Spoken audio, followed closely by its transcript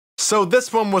So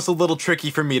this one was a little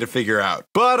tricky for me to figure out,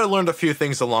 but I learned a few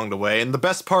things along the way, and the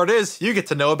best part is, you get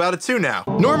to know about it too now.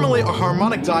 Normally a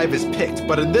harmonic dive is picked,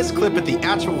 but in this clip at the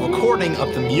actual recording of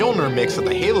the Mjolnir mix of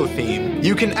the Halo theme,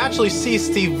 you can actually see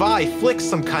Steve Vai flick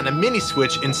some kind of mini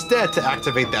switch instead to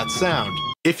activate that sound.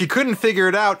 If you couldn't figure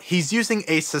it out, he's using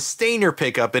a sustainer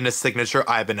pickup in his signature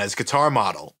Ibanez guitar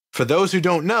model. For those who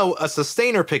don't know, a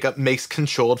sustainer pickup makes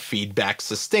controlled feedback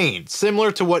sustain, similar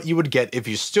to what you would get if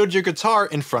you stood your guitar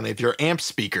in front of your amp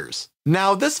speakers.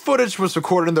 Now, this footage was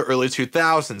recorded in the early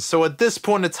 2000s, so at this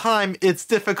point in time, it's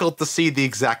difficult to see the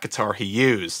exact guitar he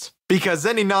used, because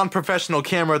any non-professional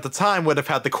camera at the time would have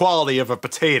had the quality of a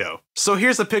potato. So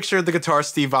here's a picture of the guitar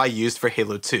Steve Vai used for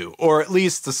Halo 2, or at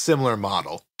least a similar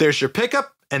model. There's your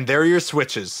pickup, and there are your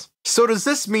switches. So does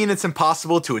this mean it's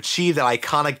impossible to achieve that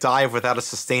iconic dive without a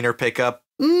sustainer pickup?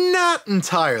 Not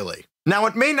entirely. Now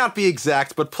it may not be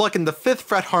exact, but plucking the 5th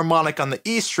fret harmonic on the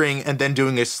E string and then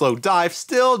doing a slow dive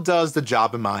still does the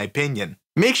job in my opinion.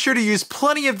 Make sure to use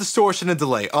plenty of distortion and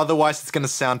delay, otherwise it's going to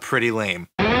sound pretty lame.